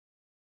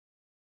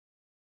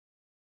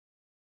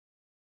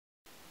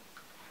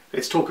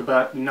Let's talk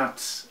about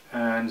nuts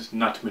and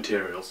nut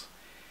materials.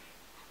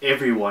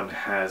 Everyone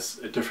has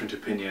a different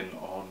opinion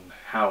on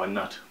how a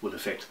nut will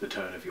affect the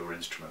tone of your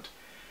instrument,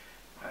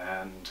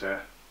 and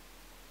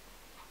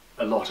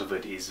a lot of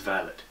it is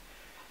valid.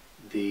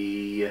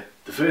 The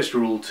first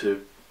rule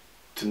to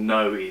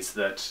know is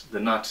that the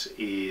nut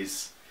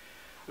is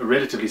a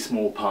relatively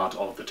small part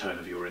of the tone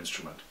of your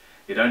instrument.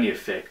 It only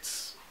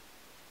affects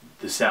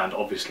the sound,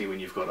 obviously, when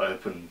you've got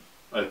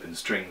open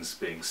strings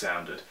being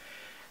sounded.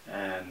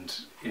 And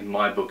in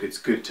my book it's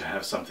good to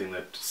have something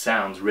that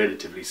sounds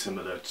relatively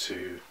similar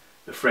to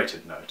the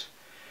fretted note.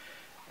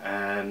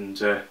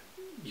 And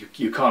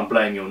you can't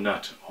blame your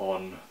nut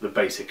on the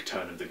basic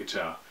tone of the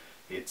guitar.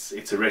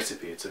 It's a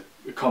recipe, it's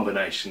a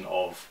combination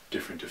of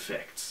different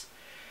effects.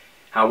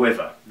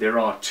 However, there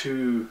are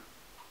two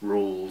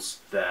rules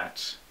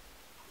that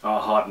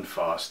are hard and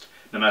fast,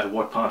 no matter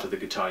what part of the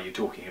guitar you're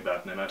talking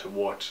about, no matter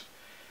what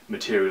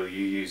material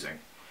you're using.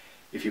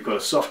 If you've got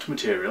a soft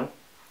material,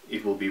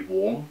 it will be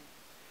warm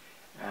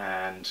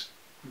and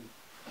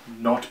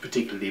not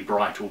particularly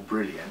bright or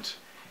brilliant,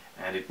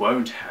 and it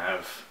won't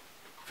have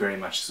very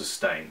much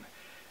sustain.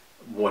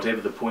 Whatever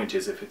the point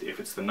is, if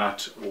it's the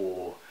nut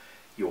or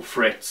your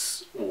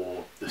frets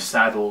or the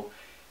saddle,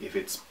 if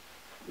it's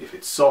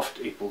soft,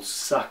 it will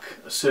suck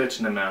a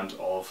certain amount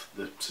of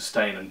the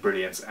sustain and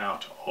brilliance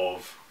out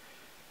of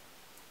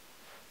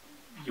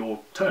your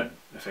tone,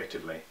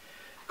 effectively.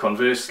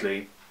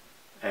 Conversely,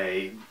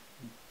 a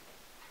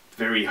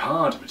very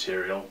hard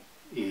material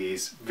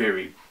is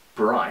very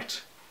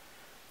bright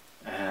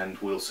and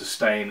will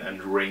sustain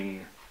and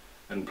ring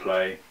and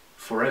play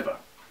forever.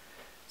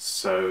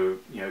 So,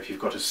 you know, if you've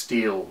got a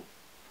steel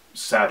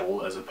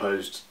saddle as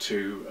opposed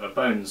to a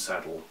bone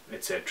saddle,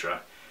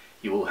 etc.,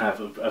 you will have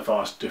a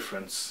vast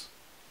difference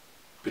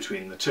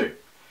between the two.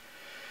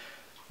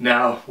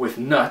 Now, with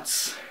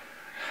nuts,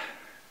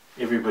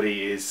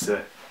 everybody is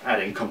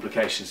adding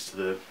complications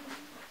to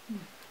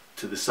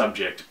the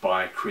subject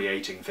by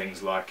creating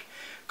things like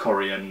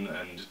corian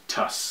and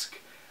tusk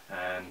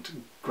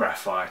and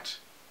graphite,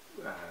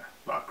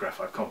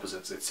 graphite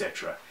composites,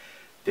 etc.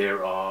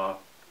 There are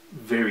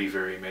very,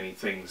 very many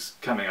things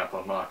coming up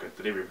on market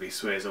that everybody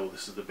swears, oh,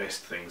 this is the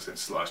best thing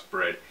since sliced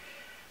bread.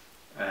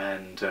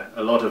 And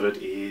a lot of it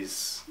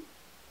is,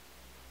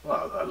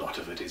 well, a lot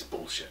of it is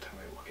bullshit. I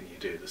mean, what can you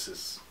do? This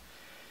is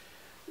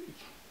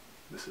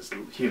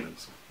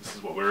humans. This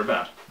is what we're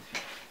about.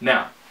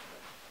 Now,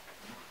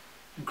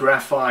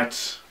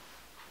 graphite,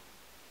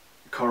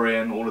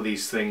 corian, all of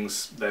these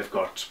things, they've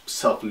got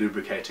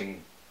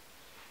self-lubricating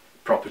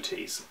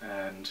properties,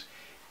 and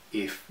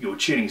if your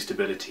tuning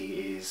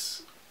stability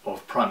is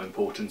of prime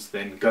importance,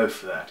 then go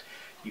for that.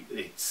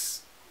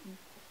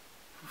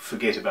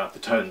 Forget about the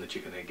tone that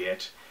you're going to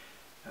get.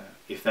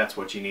 If that's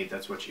what you need,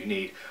 that's what you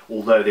need.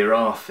 Although there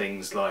are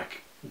things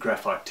like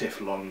graphite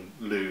Teflon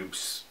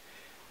lubes,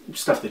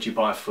 stuff that you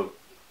buy for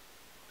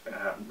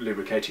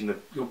lubricating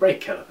your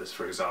brake calipers,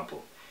 for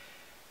example,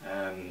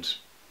 and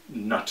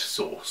nut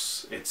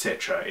sauce,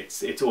 etc.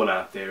 It's all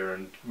out there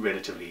and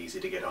relatively easy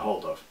to get a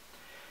hold of,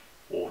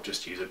 or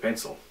just use a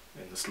pencil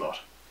in the slot.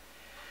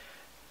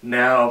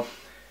 Now,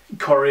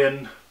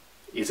 corian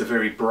is a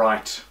very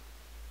bright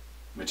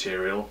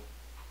material,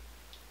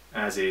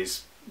 as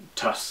is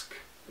tusk,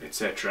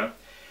 etc.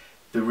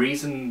 The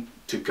reason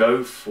to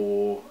go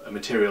for a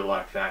material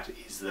like that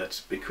is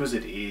that because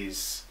it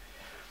is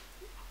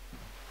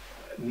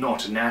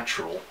not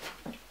natural,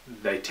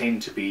 they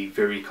tend to be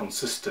very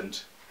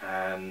consistent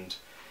and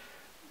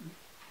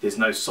there's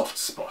no soft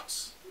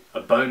spots. A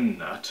bone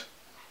nut,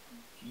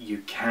 you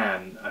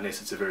can,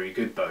 unless it's a very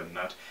good bone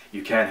nut,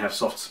 you can have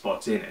soft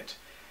spots in it,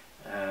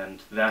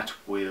 and that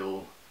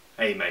will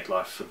A, make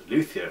life for the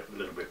luthier a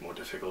little bit more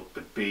difficult,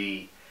 but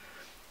B,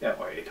 that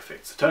way it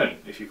affects the tone.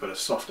 If you've got a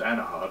soft and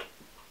a hard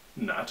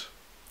nut,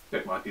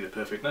 that might be the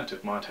perfect nut.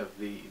 It might have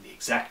the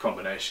exact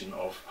combination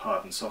of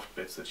hard and soft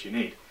bits that you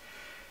need.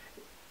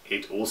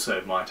 It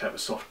also might have a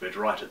soft bit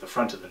right at the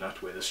front of the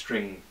nut where the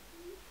string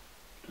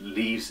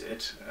leaves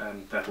it,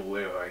 and that'll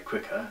wear away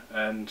quicker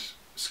and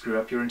screw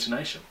up your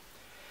intonation.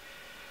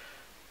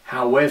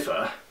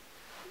 However,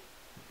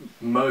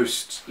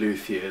 most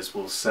luthiers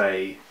will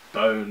say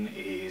bone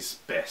is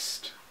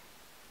best,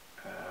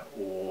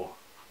 or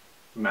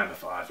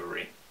mammoth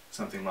ivory,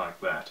 something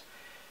like that.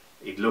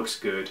 It looks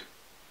good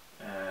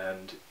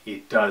and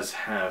it does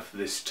have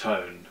this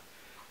tone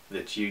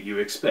that you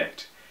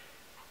expect.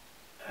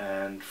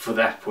 And for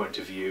that point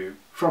of view,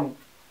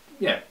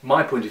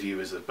 my point of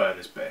view is that bone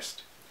is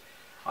best.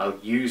 I'll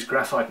use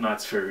graphite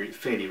nuts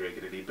fairly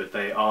regularly, but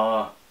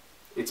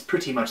it's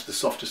pretty much the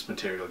softest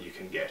material you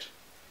can get.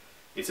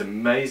 It's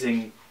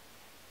amazing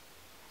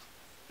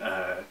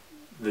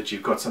that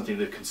you've got something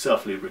that can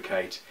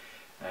self-lubricate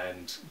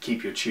and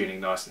keep your tuning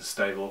nice and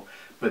stable,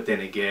 but then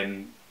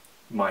again,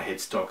 my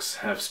headstocks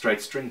have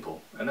straight string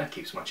pull, and that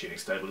keeps my tuning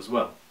stable as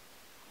well.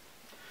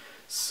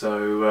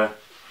 So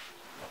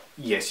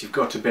yes, you've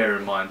got to bear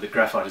in mind that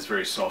graphite is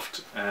very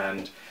soft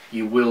and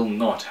you will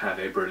not have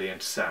a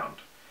brilliant sound.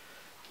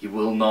 You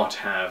will not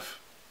have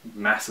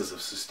masses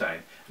of sustain,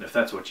 and if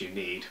that's what you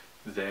need,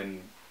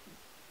 then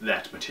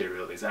that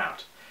material is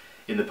out.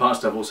 In the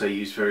past I've also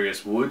used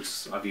various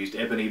woods. I've used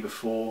ebony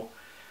before,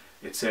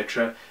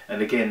 etc.,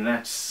 and again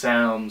that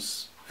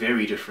sounds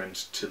very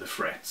different to the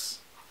frets,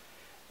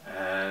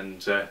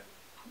 and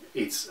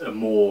it's a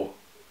more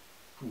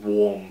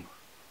warm,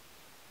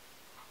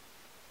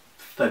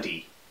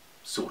 thuddy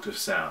sort of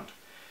sound,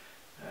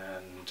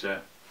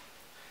 and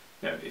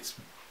it's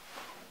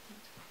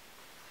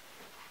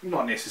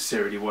not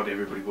necessarily what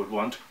everybody would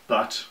want,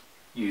 but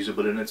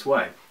usable in its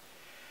way.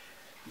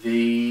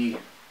 The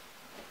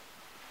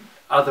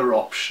other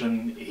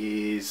option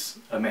is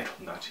a metal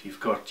nut. You've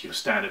got your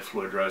standard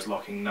Floyd Rose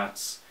locking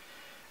nuts,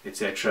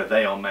 etc.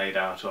 They are made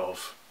out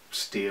of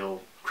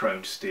steel,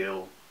 chromed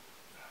steel,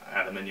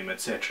 aluminium,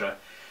 etc.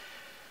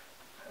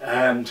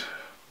 And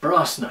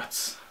brass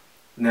nuts.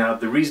 Now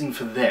the reason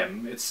for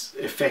them, it's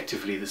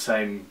effectively the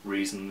same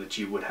reason that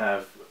you would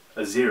have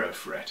a 0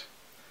 fret.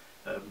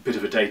 A bit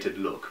of a dated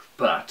look,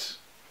 but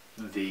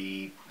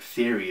the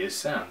theory is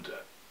sound.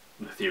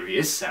 The theory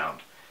is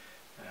sound,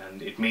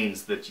 and it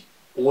means that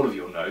all of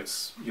your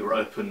notes, your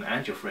open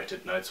and your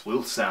fretted notes,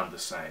 will sound the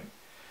same,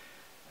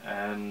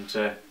 and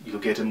you'll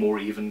get a more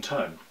even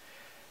tone.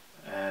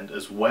 And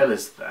as well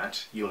as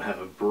that, you'll have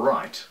a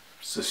bright,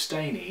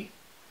 sustainy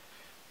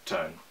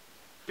tone,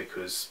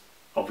 because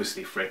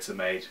obviously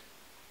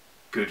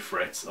good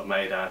frets are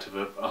made out of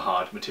a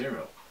hard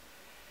material.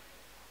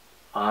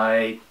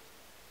 I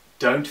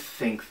don't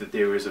think that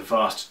there is a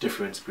vast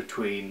difference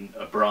between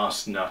a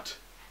brass nut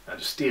and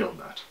a steel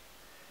nut.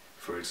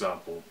 For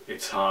example,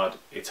 it's hard,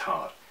 it's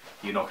hard.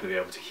 You're not going to be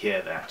able to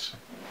hear that,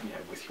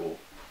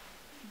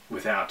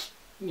 without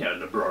a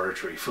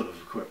laboratory full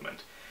of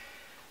equipment.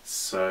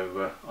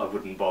 So I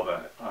wouldn't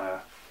bother.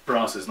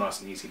 Brass is nice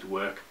and easy to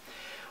work.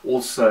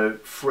 Also,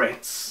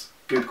 frets,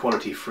 good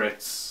quality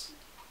frets.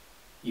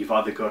 You've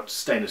either got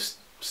stainless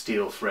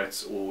steel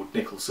frets or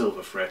nickel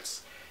silver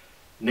frets.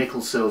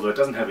 Nickel silver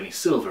doesn't have any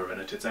silver in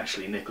it, it's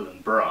actually nickel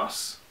and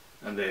brass,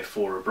 and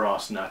therefore a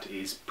brass nut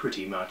is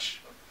pretty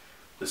much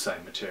the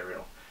same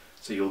material.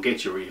 So you'll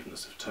get your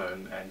evenness of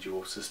tone and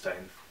your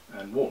sustain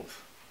and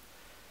warmth.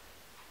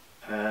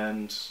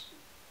 And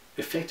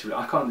effectively,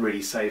 I can't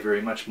really say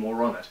very much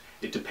more on it.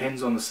 It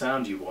depends on the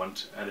sound you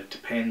want, and it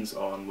depends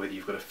on whether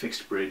you've got a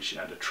fixed bridge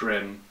and a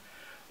trem,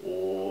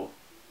 or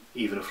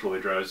even a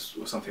Floyd Rose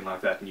or something like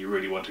that, and you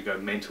really want to go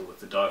mental with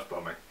the dive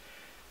bombing.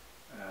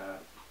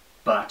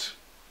 But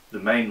the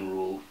main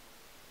rule,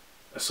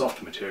 a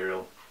soft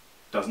material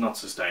does not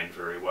sustain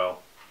very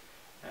well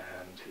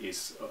and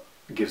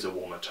gives a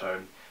warmer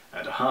tone,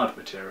 and a hard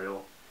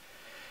material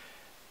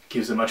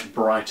gives a much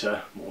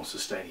brighter, more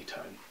sustainy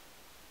tone.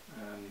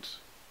 And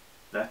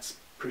that's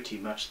pretty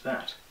much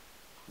that.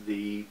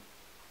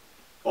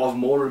 Of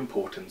more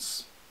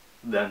importance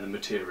than the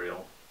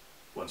material,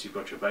 once you've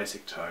got your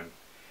basic tone,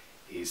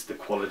 is the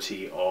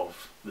quality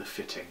of the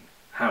fitting,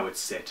 how it's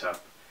set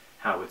up,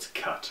 how it's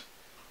cut.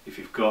 If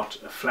you've got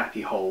a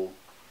flappy hole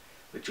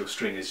that your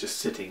string is just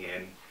sitting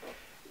in,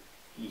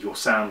 your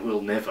sound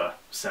will never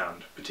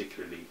sound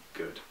particularly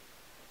good.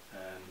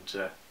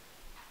 And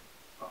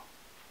well,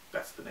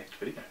 that's the next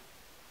video.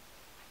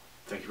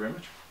 Thank you very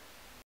much.